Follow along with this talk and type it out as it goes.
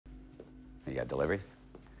You got delivery?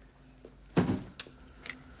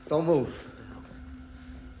 Don't move.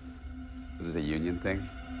 Is this a union thing?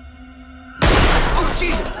 Oh,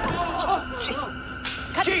 Jesus! Oh, Jesus!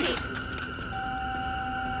 Cut Jesus!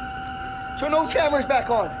 Turn those cameras back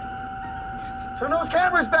on. Turn those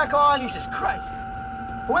cameras back on. Jesus Christ!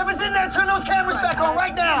 Whoever's in there, turn those cameras back on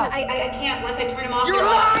right now. I can't. Once I turn them off. You're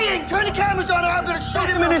lying! Turn the cameras on or I'm gonna shoot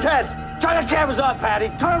him in his head. Turn the cameras on, Patty!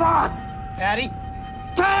 Turn them on! Patty?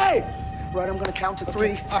 Hey! Right, I'm gonna count to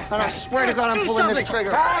 3. And I swear to God, I'm pulling this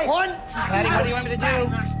trigger. Hey! 1. Patty, what do you want me to do?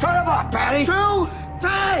 Turn them on, Patty! 2.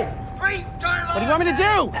 3. Turn them on. What do you want me to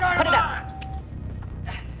do? Put it up.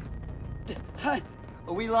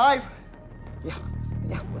 Are we live? Yeah.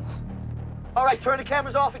 All right, turn the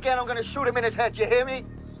cameras off again. I'm gonna shoot him in his head. You hear me?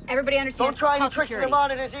 Everybody understands. Don't try any tricks with the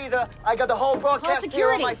monitors either. I got the whole broadcast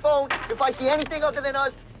here on my phone. If I see anything other than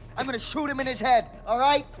us, I'm gonna shoot him in his head. All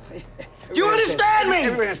right? Do you understand me?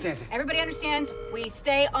 Everybody understands it. Everybody understands. We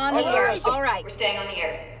stay on the air. All right. We're staying on the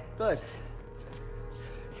air. Good.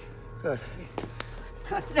 Good.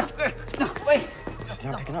 No, wait. She's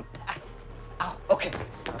not picking up. Ow, okay.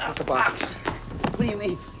 Pick a box. What do you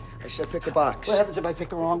mean? I said pick a box. What happens if I pick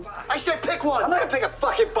the wrong box? I said pick one. I'm not gonna pick a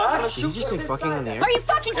fucking box. Did you just say fucking on the air? Are you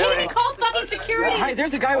fucking kidding me? Call fucking security. Hi,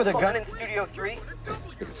 there's a guy with a gun. in Studio 3.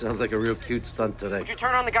 It sounds like a real cute stunt today. Would you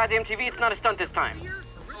turn on the goddamn TV? It's not a stunt this time.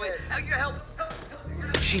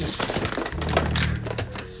 Jeez.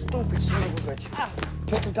 Stupid son of a bitch.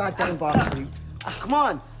 Pick a goddamn box, Lee. Come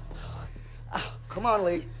on. Come on,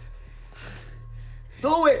 Lee.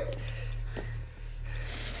 Do it.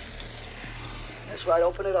 That's right,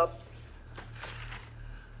 open it up.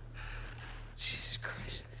 Jesus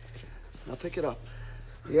Christ. Now pick it up.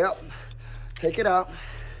 Yep. Take it out.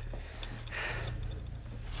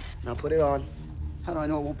 Now put it on. How do I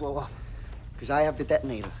know it won't blow up? Because I have the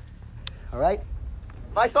detonator. All right?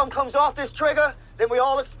 My thumb comes off this trigger, then we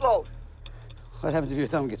all explode. What happens if your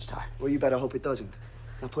thumb gets tired? Well, you better hope it doesn't.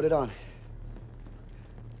 Now put it on.